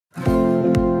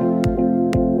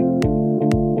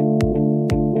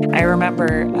I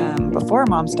remember before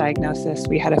mom's diagnosis,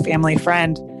 we had a family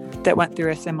friend that went through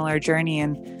a similar journey.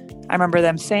 And I remember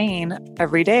them saying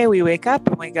every day we wake up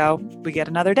and we go, we get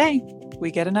another day, we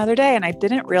get another day. And I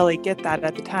didn't really get that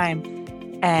at the time.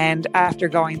 And after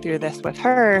going through this with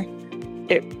her,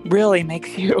 it really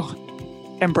makes you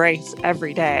embrace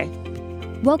every day.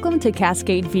 Welcome to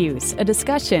Cascade Views, a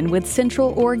discussion with Central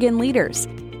Oregon leaders.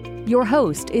 Your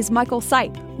host is Michael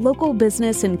Sipe, local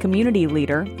business and community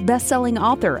leader, best-selling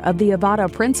author of The Avada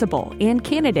Principle, and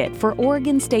candidate for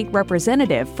Oregon State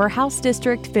Representative for House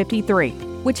District 53,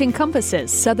 which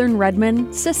encompasses Southern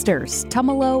Redmond, Sisters,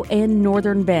 Tumalo, and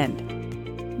Northern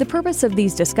Bend. The purpose of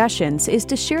these discussions is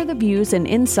to share the views and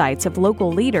insights of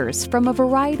local leaders from a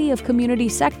variety of community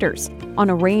sectors on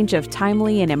a range of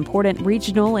timely and important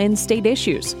regional and state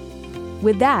issues.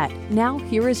 With that, now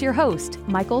here is your host,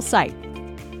 Michael Sipe.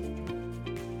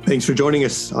 Thanks for joining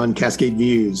us on Cascade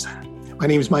Views. My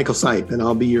name is Michael Sipe, and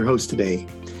I'll be your host today.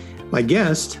 My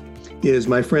guest is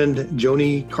my friend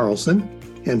Joni Carlson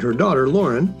and her daughter,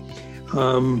 Lauren.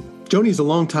 Joni is a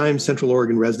longtime Central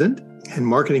Oregon resident and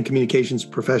marketing communications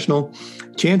professional.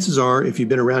 Chances are, if you've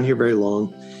been around here very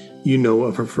long, you know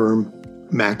of her firm,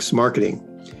 Max Marketing.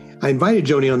 I invited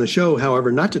Joni on the show,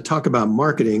 however, not to talk about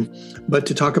marketing, but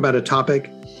to talk about a topic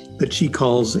that she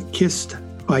calls Kissed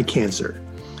by Cancer.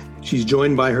 She's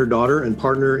joined by her daughter and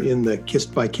partner in the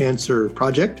Kissed by Cancer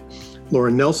project,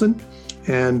 Lauren Nelson.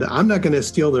 And I'm not going to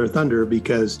steal their thunder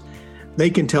because they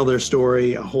can tell their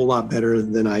story a whole lot better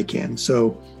than I can.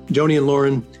 So, Joni and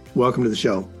Lauren, welcome to the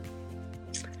show.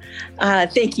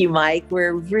 Thank you, Mike.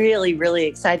 We're really, really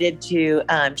excited to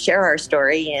share our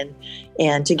story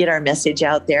and to get our message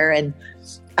out there. And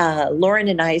Lauren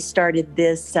and I started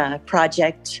this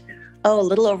project, a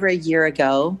little over a year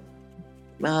ago.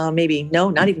 Not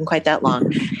even quite that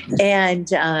long.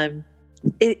 And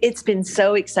it's been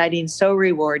so exciting, so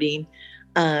rewarding.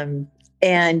 Again,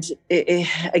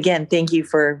 thank you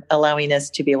for allowing us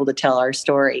to be able to tell our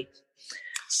story.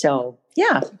 So,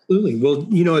 yeah. Absolutely. Well,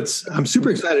 I'm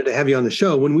super excited to have you on the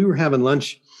show. When we were having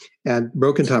lunch at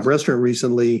Broken Top Restaurant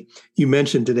recently, you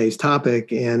mentioned today's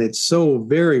topic, and it's so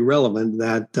very relevant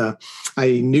that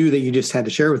I knew that you just had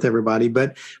to share with everybody.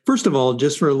 But first of all,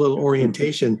 just for a little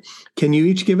orientation, can you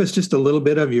each give us just a little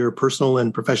bit of your personal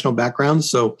and professional backgrounds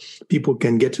so people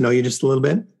can get to know you just a little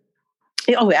bit?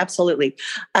 Oh, absolutely.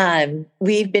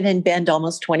 We've been in Bend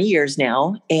almost 20 years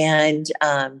now and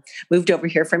moved over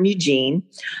here from Eugene.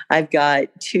 I've got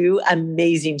two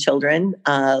amazing children,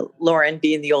 Lauren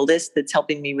being the oldest that's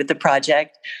helping me with the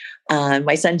project.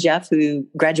 My son, Jeff, who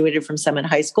graduated from Summit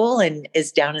High School and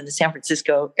is down in the San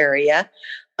Francisco area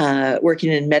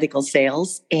working in medical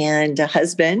sales, and a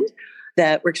husband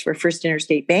that works for First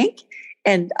Interstate Bank,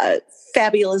 and a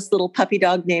fabulous little puppy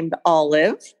dog named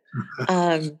Olive.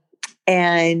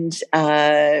 And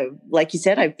like you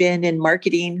said, I've been in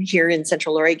marketing here in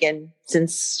Central Oregon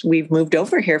since we've moved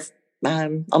over here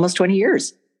almost 20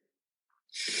 years.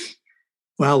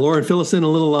 Wow, Lauren, fill us in a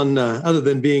little on, other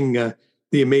than being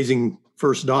the amazing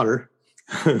first daughter.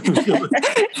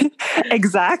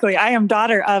 Exactly. I am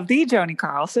daughter of the Joni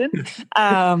Carlson.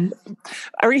 I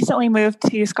recently moved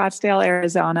to Scottsdale,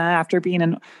 Arizona after being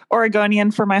an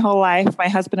Oregonian for my whole life. My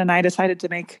husband and I decided to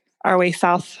make our way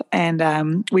south,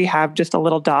 and we have just a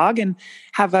little dog and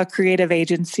have a creative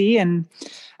agency, and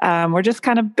we're just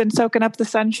kind of been soaking up the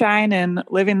sunshine and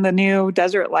living the new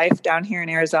desert life down here in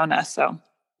Arizona. So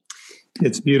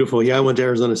it's beautiful. Yeah, I went to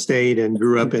Arizona State and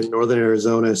grew up in northern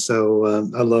Arizona, so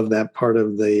I love that part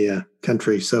of the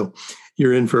country. So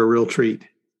you're in for a real treat.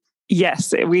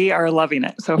 Yes, we are loving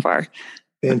it so far.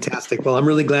 Fantastic. Well, I'm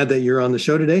really glad that you're on the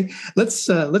show today. Let's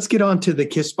get on to the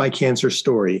Kissed by Cancer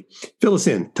story. Fill us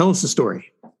in. Tell us the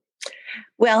story.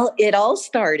 Well, it all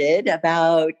started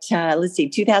about,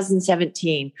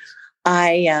 2017.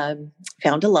 I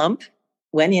found a lump,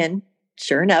 went in.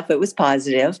 Sure enough, it was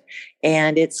positive.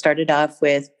 And it started off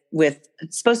with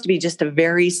it's supposed to be just a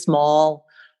very small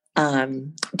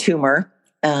tumor,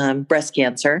 breast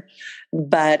cancer.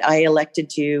 But I elected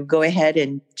to go ahead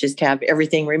and just have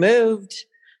everything removed,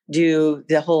 do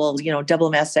the whole,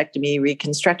 double mastectomy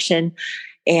reconstruction.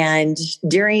 And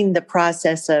during the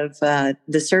process of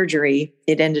the surgery,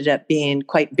 it ended up being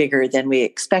quite bigger than we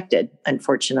expected,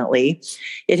 unfortunately.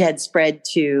 It had spread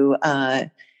to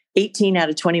 18 out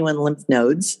of 21 lymph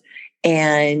nodes.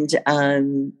 And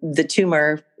the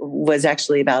tumor was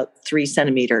actually about 3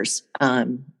 centimeters,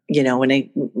 when it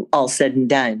all said and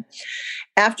done.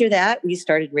 After that, we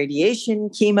started radiation,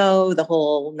 chemo, the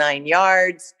whole 9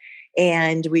 yards.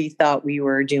 And we thought we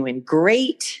were doing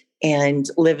great and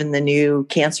living the new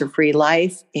cancer-free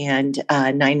life. And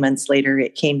 9 months later,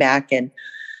 it came back and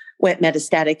went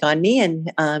metastatic on me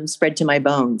and spread to my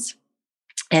bones.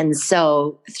 And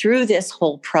so through this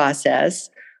whole process,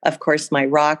 of course, my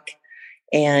rock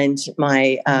and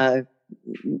my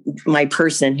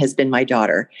person has been my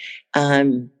daughter.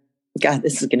 God,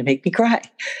 this is going to make me cry.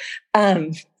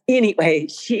 Anyway,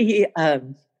 she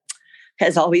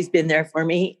has always been there for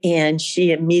me. And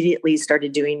she immediately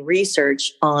started doing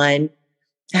research on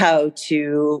how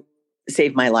to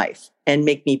save my life and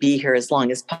make me be here as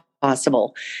long as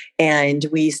possible. And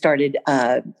we started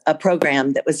a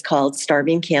program that was called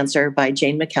Starving Cancer by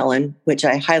Jane McKellen, which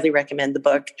I highly recommend the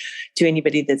book to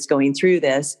anybody that's going through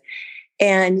this.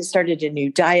 And started a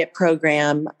new diet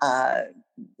program,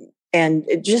 and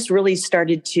it just really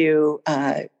started to,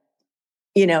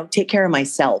 take care of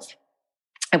myself.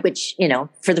 Which,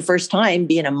 for the first time,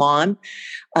 being a mom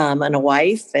and a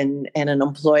wife and an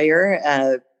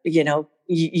employer,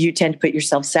 you tend to put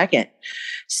yourself second.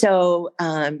 So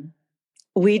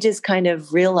we just kind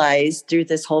of realized through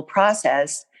this whole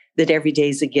process that every day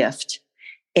is a gift.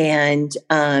 And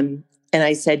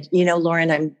I said,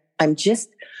 Lauren, I'm just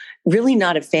really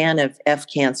not a fan of F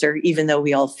cancer, even though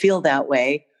we all feel that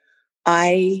way.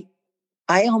 I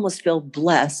almost feel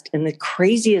blessed in the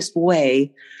craziest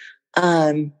way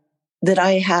that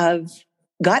I have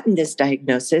gotten this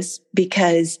diagnosis,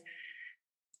 because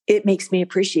it makes me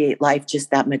appreciate life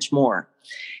just that much more.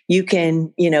 You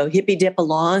can, hippy dip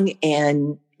along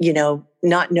and,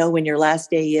 not know when your last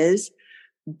day is.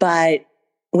 But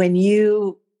when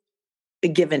we're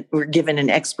given an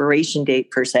expiration date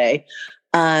per se,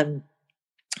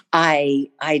 I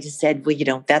just said,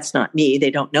 well, that's not me.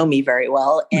 They don't know me very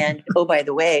well. And oh, by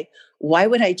the way, why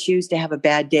would I choose to have a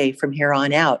bad day from here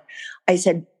on out? I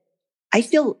said, I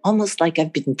feel almost like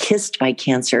I've been kissed by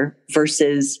cancer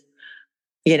versus,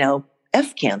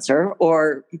 F cancer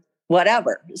or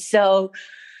whatever. So,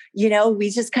 we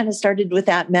just kind of started with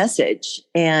that message.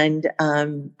 And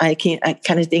I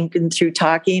kind of thinking through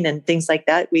talking and things like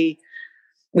that, we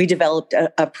developed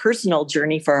a personal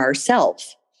journey for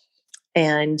ourselves.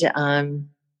 And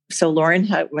so, Lauren,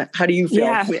 how do you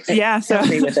feel? Yeah. So help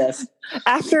me with this.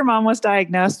 After Mom was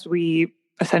diagnosed, we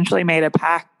essentially made a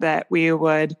pact that we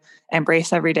would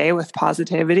embrace every day with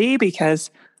positivity,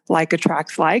 because like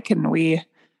attracts like, and we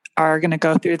are going to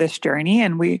go through this journey,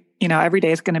 and we, every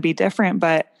day is going to be different.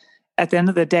 But at the end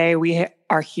of the day, we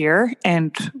are here,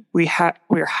 and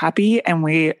we're happy, and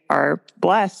we are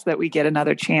blessed that we get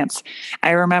another chance.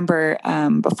 I remember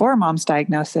before Mom's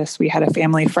diagnosis, we had a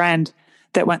family friend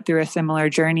that went through a similar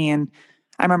journey. And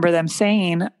I remember them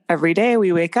saying, every day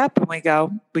we wake up and we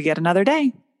go, we get another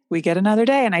day. We get another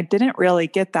day. And I didn't really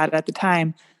get that at the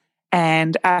time.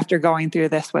 And after going through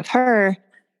this with her,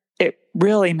 it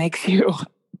really makes you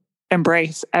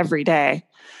embrace every day.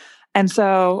 And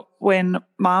so when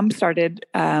Mom started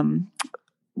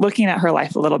looking at her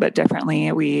life a little bit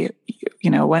differently, we,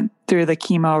 went through the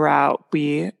chemo route.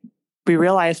 We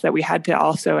realized that we had to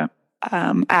also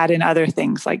add in other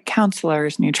things like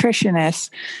counselors, nutritionists,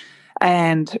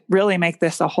 and really make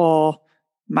this a whole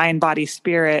mind, body,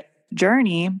 spirit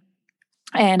journey.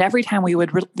 And every time we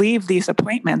would leave these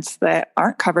appointments that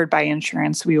aren't covered by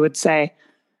insurance, we would say,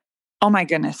 oh my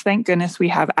goodness, thank goodness we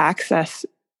have access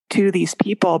to these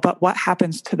people. But what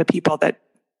happens to the people that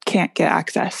can't get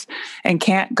access and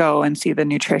can't go and see the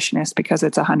nutritionist because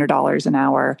it's $100 an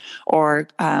hour, or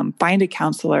find a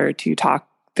counselor to talk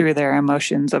through their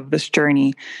emotions of this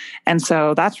journey? And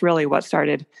so that's really what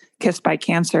started Kissed by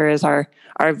Cancer, is our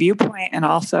viewpoint, and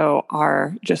also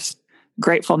our just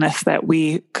gratefulness that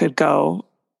we could go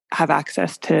have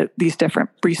access to these different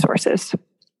resources.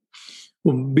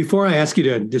 Well, before I ask you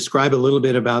to describe a little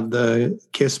bit about the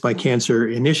Kissed by Cancer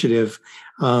initiative,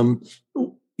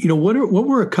 what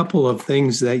were a couple of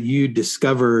things that you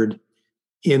discovered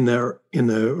in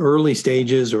the early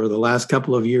stages or the last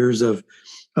couple of years of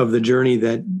the journey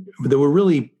that were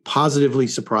really positively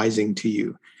surprising to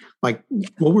you? Like,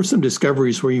 what were some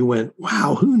discoveries where you went,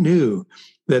 wow, who knew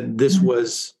that this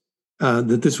was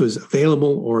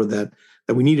available, or that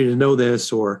we needed to know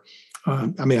this? Or,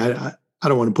 I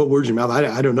don't want to put words in your mouth.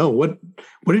 I don't know. What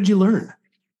did you learn?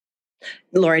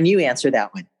 Lauren, you answer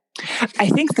that one. I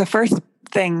think the first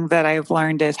thing that I've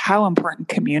learned is how important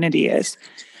community is.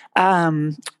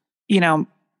 My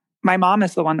mom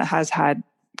is the one that has had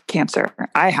cancer.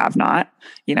 I have not.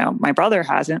 My brother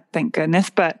hasn't, thank goodness,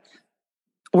 but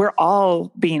we're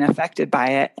all being affected by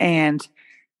it. And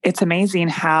it's amazing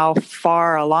how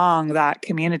far along that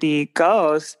community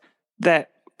goes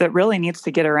that really needs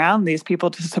to get around these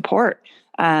people to support.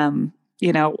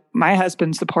 My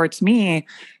husband supports me.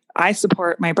 I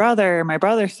support my brother. My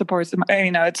brother supports him.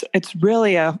 It's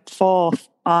really a full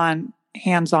on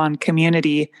hands-on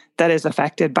community that is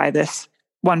affected by this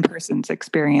one person's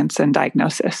experience and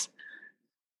diagnosis.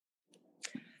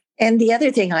 And the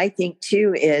other thing I think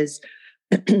too is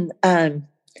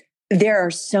there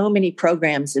are so many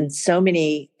programs and so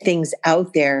many things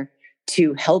out there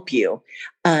to help you.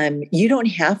 You don't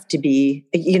have to be,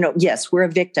 yes, we're a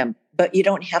victim, but you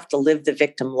don't have to live the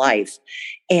victim life.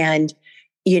 And,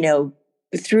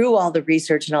 through all the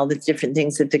research and all the different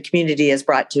things that the community has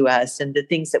brought to us and the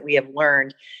things that we have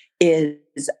learned is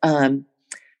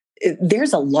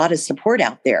there's a lot of support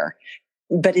out there,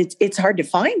 but it's hard to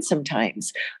find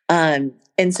sometimes. And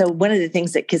so one of the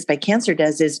things that Kiss by Cancer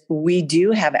does is we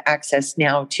do have access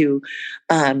now to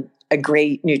a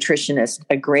great nutritionist,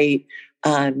 a great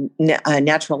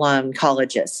natural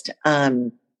oncologist,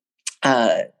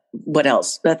 what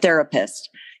else? A therapist,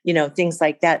 things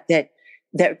like that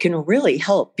can really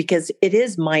help, because it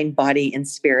is mind, body, and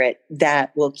spirit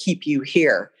that will keep you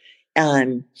here.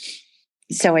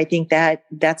 So I think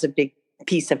that's a big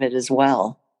piece of it as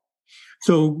well.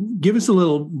 So give us a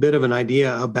little bit of an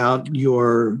idea about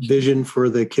your vision for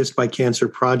the Kiss by Cancer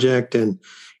project and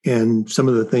some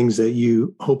of the things that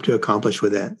you hope to accomplish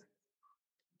with that.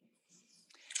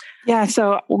 Yeah,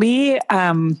 so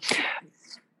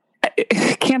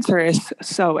cancer is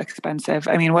so expensive.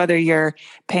 I mean, whether you're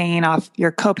paying off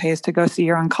your copays to go see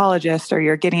your oncologist or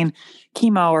you're getting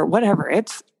chemo or whatever,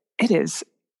 it is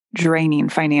draining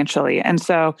financially. And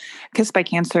so Kiss by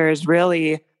Cancer is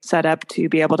really set up to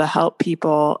be able to help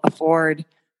people afford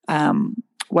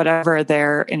whatever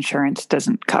their insurance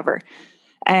doesn't cover.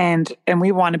 And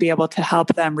we want to be able to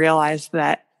help them realize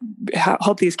that,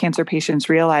 help these cancer patients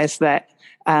realize that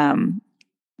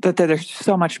that there's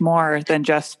so much more than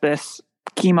just this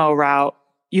chemo route.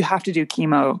 You have to do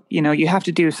chemo, you have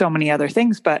to do so many other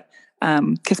things, but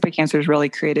Kiss by Cancer is really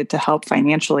created to help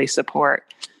financially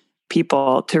support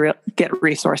people to get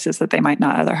resources that they might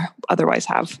not otherwise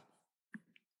have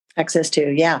access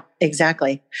to. Yeah,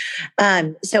 exactly.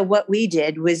 So what we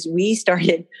did was we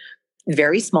started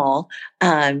very small.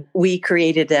 We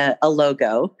created a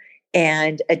logo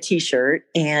and a t-shirt,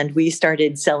 and we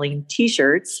started selling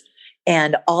t-shirts,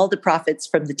 and all the profits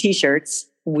from the t-shirts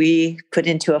we put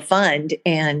into a fund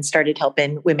and started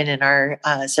helping women in our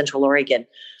Central Oregon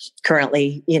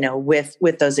currently,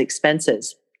 with those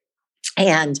expenses.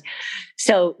 And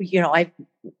so, I've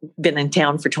been in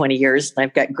town for 20 years and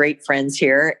I've got great friends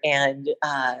here. And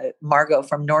Margot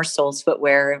from North Soles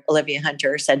Footwear, Olivia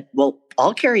Hunter, said, well,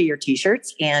 I'll carry your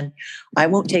t-shirts and I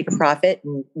won't take a profit,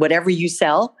 and whatever you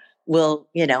sell, we'll,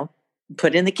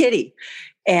 put in the kitty.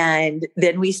 And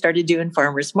then we started doing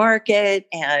farmers market,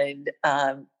 and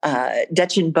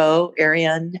Dutch and Bow,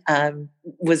 Ariane,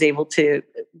 was able to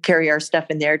carry our stuff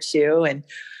in there too. And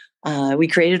we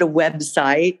created a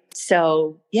website.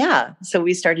 So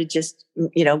we started just,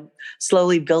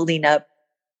 slowly building up,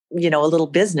 a little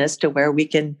business to where we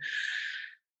can,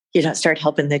 start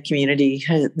helping the community,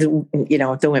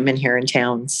 the women here in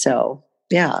town. So,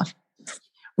 yeah.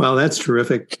 Well, that's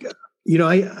terrific.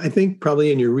 I think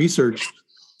probably in your research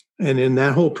and in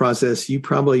that whole process, you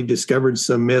probably discovered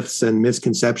some myths and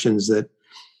misconceptions that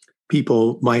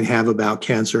people might have about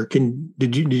cancer.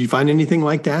 Did you find anything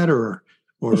like that, or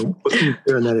what can you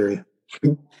share in that area?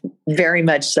 Very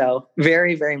much so.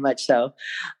 Very, very much so.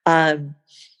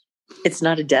 It's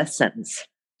not a death sentence.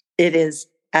 It is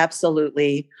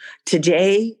absolutely,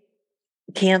 today,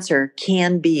 cancer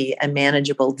can be a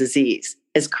manageable disease.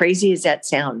 As crazy as that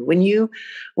sounds, when you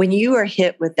are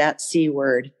hit with that C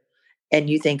word and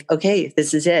you think, okay,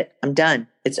 this is it, I'm done,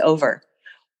 it's over.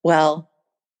 Well,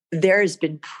 there's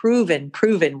been proven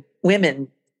women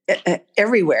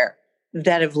everywhere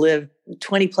that have lived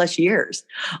 20 plus years.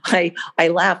 I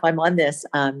laugh. I'm on this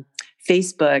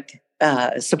Facebook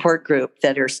support group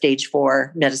that are stage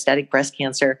 4 metastatic breast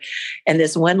cancer. And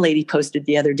this one lady posted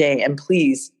the other day, and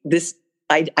please,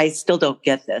 I still don't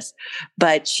get this,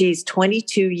 but she's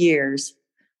 22 years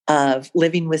of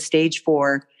living with stage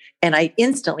 4. And I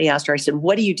instantly asked her, I said,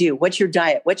 what do you do? What's your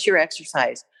diet? What's your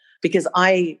exercise? Because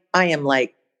I am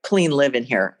like clean living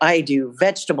here. I do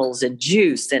vegetables and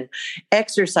juice and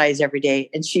exercise every day.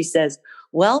 And she says,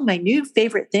 well, my new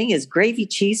favorite thing is gravy,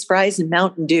 cheese, fries, and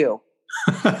Mountain Dew.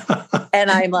 And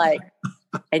I'm like,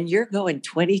 and you're going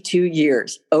 22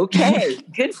 years. Okay,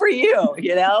 good for you,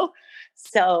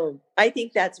 So I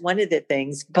think that's one of the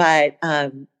things. But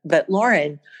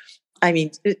Lauren, I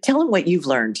mean, tell them what you've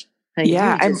learned.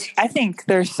 I think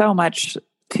there's so much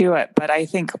to it, but I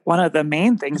think one of the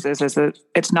main things is that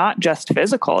it's not just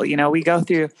physical. We go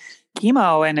through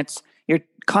chemo and you're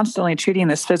constantly treating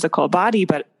this physical body,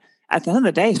 but at the end of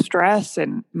the day, stress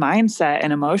and mindset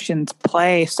and emotions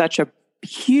play such a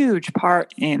huge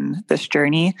part in this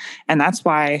journey. And that's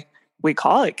why we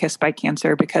call it Kissed by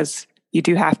Cancer, because you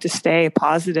do have to stay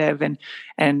positive and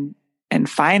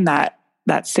find that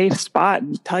safe spot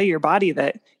and tell your body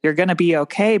that you're going to be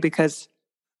okay, because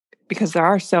there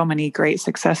are so many great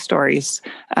success stories.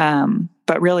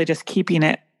 But really just keeping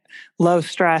it low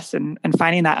stress and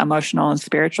finding that emotional and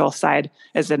spiritual side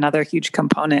is another huge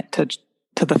component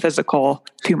to the physical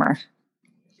tumor.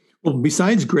 Well,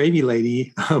 besides Gravy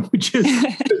Lady, which is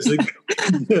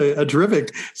a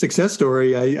terrific success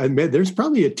story, I met, there's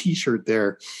probably a T-shirt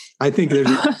there. I think there's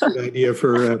a good idea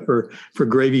for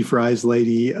Gravy Fries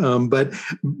Lady. But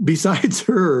besides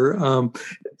her,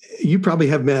 you probably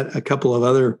have met a couple of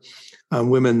other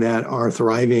women that are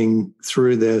thriving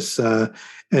through this. And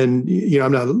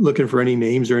I'm not looking for any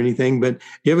names or anything, but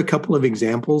you have a couple of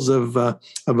examples of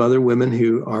other women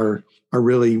who are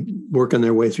really working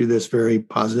their way through this very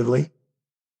positively.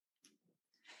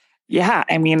 Yeah,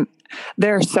 I mean,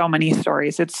 there are so many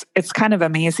stories. It's kind of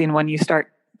amazing when you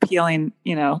start peeling,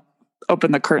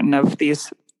 open the curtain of these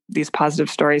positive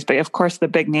stories. But of course, the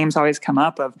big names always come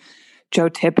up of Joe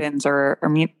Tippins or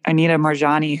Anita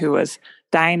Morjani, who was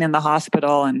dying in the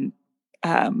hospital, and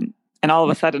all of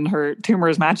a sudden her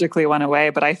tumors magically went away.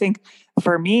 But I think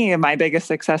for me, my biggest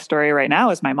success story right now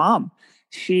is my mom.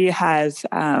 She has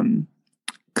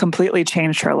completely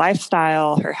changed her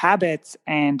lifestyle, her habits,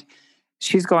 and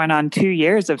she's going on 2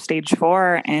 years of stage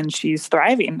 4, and she's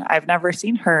thriving. I've never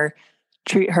seen her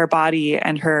treat her body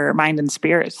and her mind and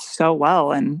spirit so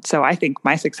well. And so I think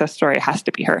my success story has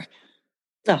to be her.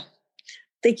 Oh,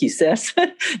 thank you, sis.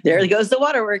 There goes the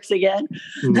waterworks again.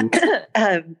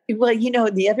 Mm-hmm.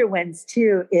 Well, the other ones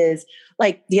too is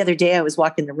like the other day I was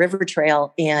walking the river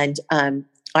trail, and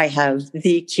I have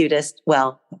the cutest,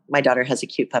 well, my daughter has a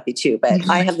cute puppy too, but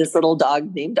I have this little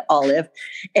dog named Olive,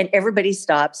 and everybody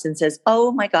stops and says,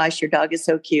 "Oh my gosh, your dog is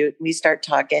so cute." And we start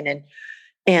talking,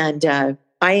 and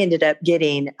I ended up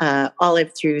getting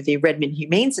Olive through the Redmond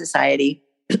Humane Society,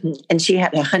 and she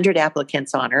had 100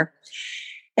 applicants on her.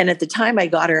 And at the time I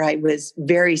got her, I was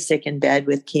very sick in bed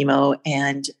with chemo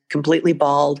and completely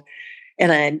bald.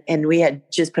 And we had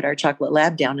just put our chocolate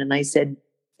lab down, and I said,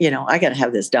 I got to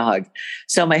have this dog.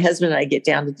 So my husband and I get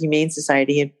down to the Humane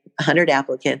Society, 100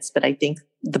 applicants, but I think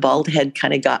the bald head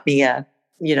kind of got me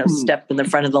step in the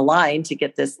front of the line to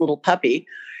get this little puppy.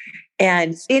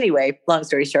 And anyway, long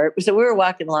story short, so we were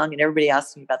walking along and everybody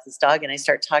asked me about this dog, and I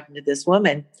start talking to this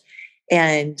woman,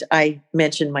 and I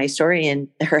mentioned my story, and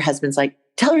her husband's like,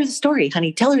 "Tell her the story,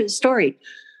 honey, tell her the story."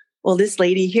 Well, this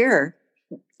lady here,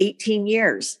 18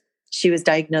 years, she was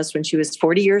diagnosed when she was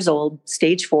 40 years old,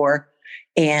 stage 4.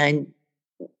 And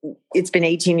it's been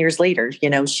 18 years later,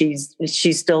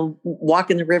 she's still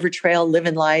walking the river trail,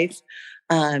 living life.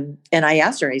 And I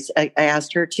asked her, I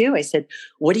asked her too, I said,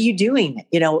 "What are you doing?"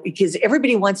 Because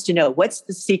everybody wants to know, what's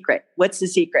the secret? What's the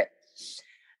secret?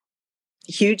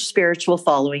 Huge spiritual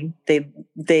following. They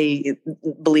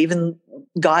believe in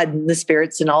God and the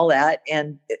spirits and all that,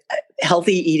 and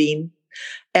healthy eating,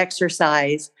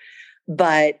 exercise.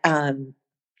 But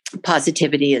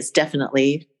positivity is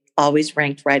definitely always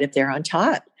ranked right up there on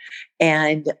top.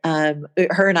 And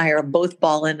her and I are both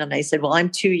bawling. And I said, "Well, I'm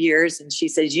 2 years." And she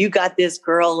says, "You got this,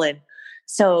 girl." And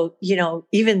so,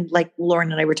 even like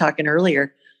Lauren and I were talking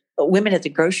earlier, women at the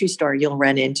grocery store you'll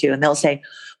run into, and they'll say,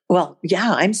 "Well,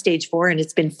 yeah, I'm stage 4 and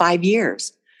it's been 5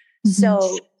 years." Mm-hmm.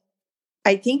 So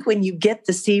I think when you get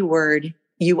the C word,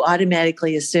 you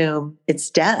automatically assume it's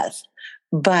death.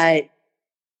 But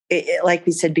like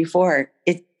we said before,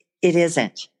 it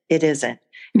isn't. It isn't.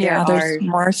 Yeah, there's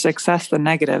more success than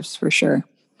negatives for sure.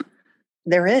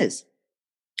 There is,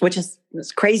 which is,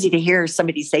 it's crazy to hear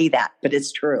somebody say that, but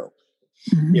it's true.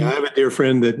 Mm-hmm. Yeah, I have a dear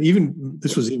friend that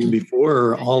this was even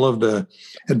before all of the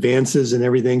advances and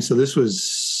everything. So this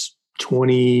was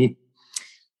probably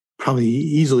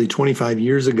easily 25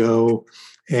 years ago,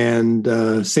 and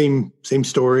same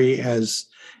story as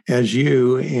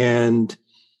you. And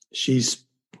she's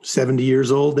 70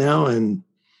 years old now, and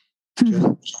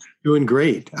just doing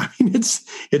great. I mean, it's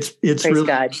really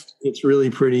God. It's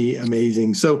really pretty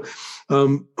amazing. So,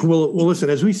 well, listen,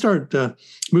 as we start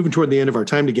moving toward the end of our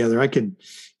time together, I could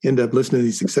end up listening to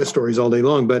these success stories all day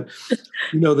long. But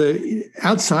the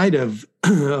outside of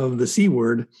the C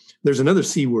word, there's another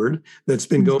C word that's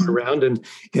been going around,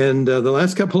 and the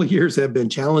last couple of years have been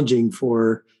challenging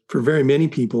for very many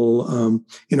people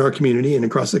in our community and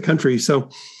across the country. So,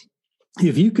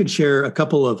 if you could share a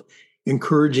couple of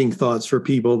encouraging thoughts for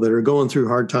people that are going through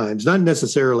hard times, not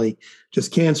necessarily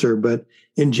just cancer, but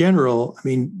in general, I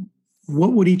mean,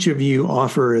 what would each of you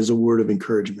offer as a word of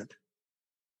encouragement?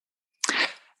 I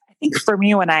think for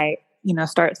me, when I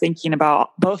start thinking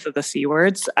about both of the C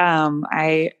words,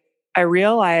 I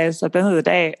realize at the end of the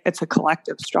day, it's a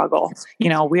collective struggle.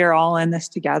 We are all in this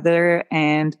together,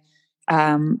 and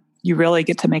you really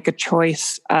get to make a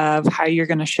choice of how you're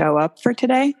going to show up for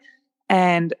today.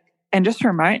 And just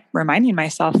reminding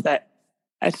myself that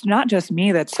it's not just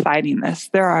me that's fighting this.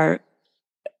 There are,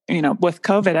 with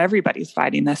COVID, everybody's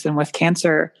fighting this. And with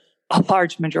cancer, a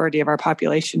large majority of our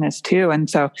population is too. And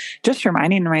so just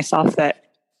reminding myself that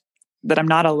I'm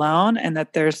not alone, and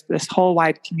that there's this whole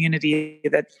wide community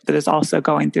that is also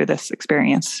going through this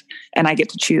experience, and I get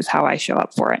to choose how I show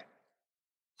up for it.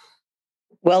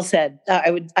 Well said.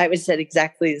 I would say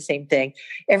exactly the same thing.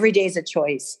 Every day is a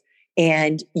choice,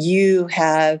 and you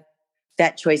have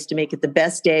that choice to make it the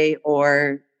best day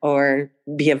or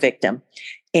be a victim.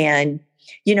 And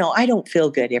I don't feel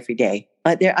good every day.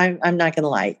 I'm not going to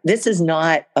lie. This is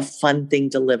not a fun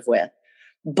thing to live with,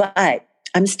 but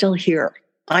I'm still here.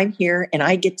 I'm here, and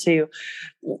I get to,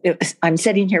 I'm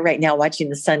sitting here right now watching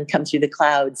the sun come through the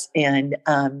clouds, and,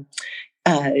 and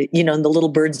the little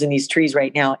birds in these trees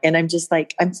right now. And I'm just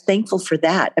like, I'm thankful for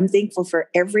that. I'm thankful for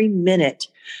every minute,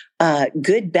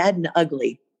 good, bad, and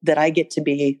ugly, that I get to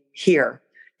be here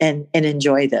and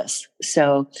enjoy this.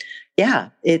 So yeah,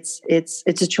 it's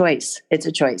a choice. It's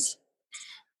a choice.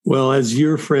 Well, as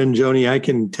your friend, Joni, I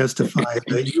can testify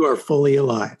that you are fully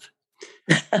alive.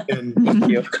 And thank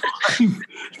you.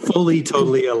 Fully,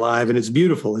 totally alive. And it's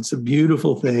beautiful. It's a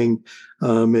beautiful thing.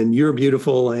 And you're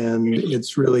beautiful. And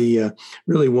it's really,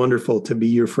 really wonderful to be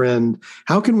your friend.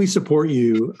 How can we support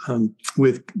you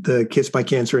with the Kiss by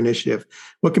Cancer initiative?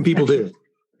 What can people do?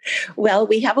 Well,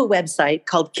 we have a website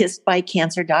called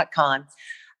kissedbycancer.com.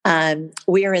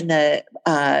 We are in the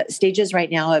stages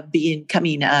right now of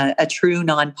becoming a true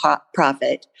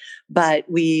nonprofit, but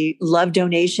we love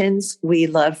donations. We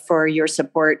love for your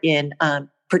support in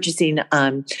purchasing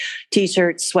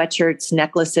T-shirts, sweatshirts,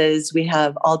 necklaces. We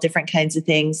have all different kinds of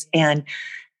things. And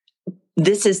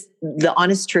this is the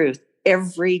honest truth.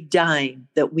 Every dime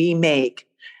that we make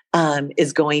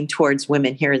is going towards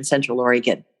women here in Central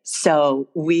Oregon. So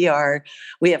we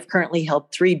have currently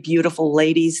helped 3 beautiful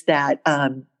ladies that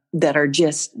are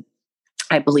just,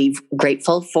 I believe,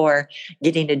 grateful for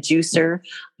getting a juicer,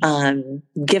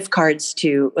 gift cards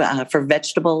for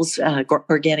vegetables,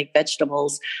 organic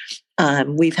vegetables.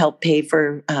 We've helped pay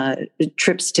for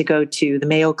trips to go to the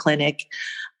Mayo Clinic.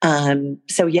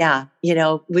 So yeah,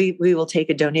 we will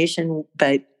take a donation,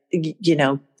 but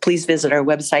please visit our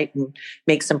website and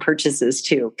make some purchases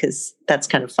too, because that's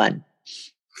kind of fun.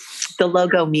 The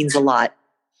logo means a lot.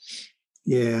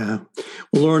 Yeah.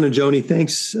 Well, Lauren and Joni,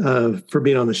 thanks for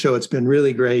being on the show. It's been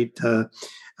really great.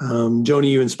 Joni,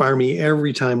 you inspire me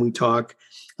every time we talk.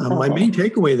 My main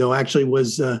takeaway, though, actually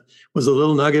was a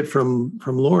little nugget from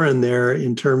Lauren there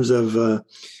in terms of the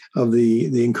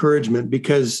encouragement,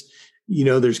 because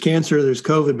there's cancer, there's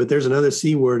COVID, but there's another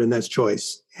C word, and that's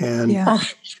choice. And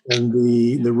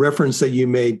the reference that you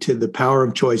made to the power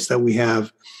of choice that we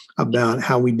have about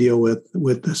how we deal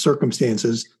with the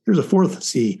circumstances. There's a 4th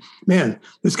C. Man,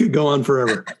 this could go on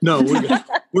forever. No,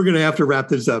 we're going to have to wrap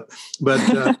this up. But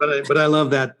I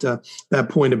love that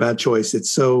point about choice.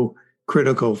 It's so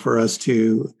critical for us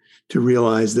to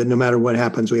realize that no matter what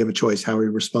happens, we have a choice how we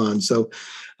respond. So,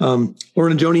 Lauren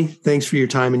and Joni, thanks for your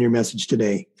time and your message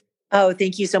today. Oh,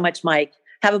 thank you so much, Mike.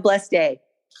 Have a blessed day.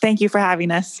 Thank you for having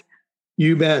us.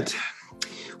 You bet.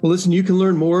 Well, listen, you can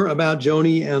learn more about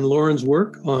Joni and Lauren's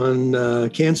work on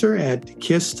cancer at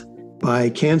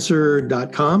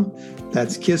kissedbycancer.com.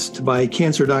 That's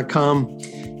kissedbycancer.com.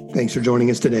 Thanks for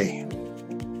joining us today.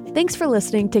 Thanks for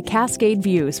listening to Cascade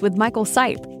Views with Michael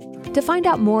Sipe. To find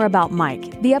out more about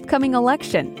Mike, the upcoming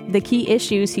election, the key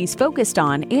issues he's focused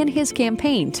on, and his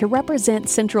campaign to represent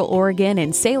Central Oregon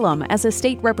and Salem as a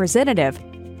state representative,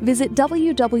 visit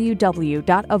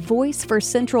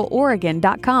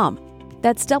www.avoiceforcentraloregon.com.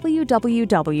 That's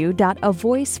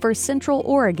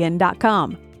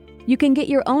www.avoiceforcentraloregon.com. You can get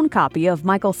your own copy of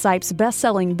Michael Sipe's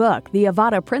best-selling book, The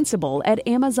Avada Principle, at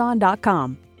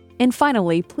Amazon.com. And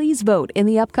finally, please vote in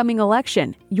the upcoming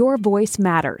election. Your voice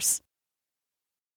matters.